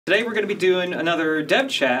Today we're going to be doing another dev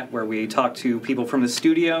chat where we talk to people from the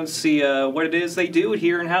studio and see what it is they do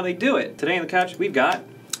here and how they do it. Today on the couch we've got...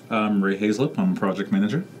 I'm Ray Hazlip, I'm project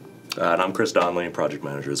manager. And I'm Chris Donley, project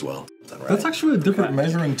manager as well. Is that right? That's actually a different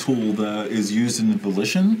measuring tool that is used in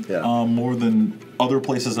Volition more than other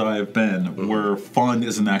places that I have been, where fun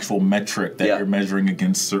is an actual metric that you're measuring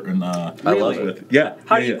against certain. I love it. Yeah.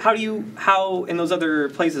 How in those other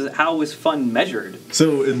places? How is fun measured?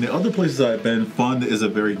 So in the other places I've been, fun is a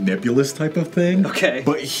very nebulous type of thing. Okay.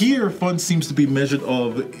 But here, fun seems to be measured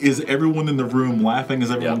of: is everyone in the room laughing?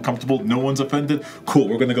 Is everyone comfortable? No one's offended. Cool.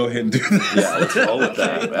 We're gonna go ahead and do this. Yeah, let's roll with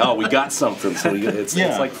that. Oh, we got something. So it's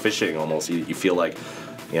like fishing almost. You feel like,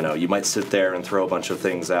 you know, you might sit there and throw a bunch of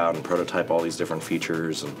things out and prototype all these different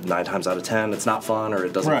features, and 9 times out of 10 it's not fun or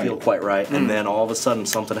it doesn't feel quite right, and then all of a sudden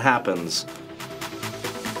something happens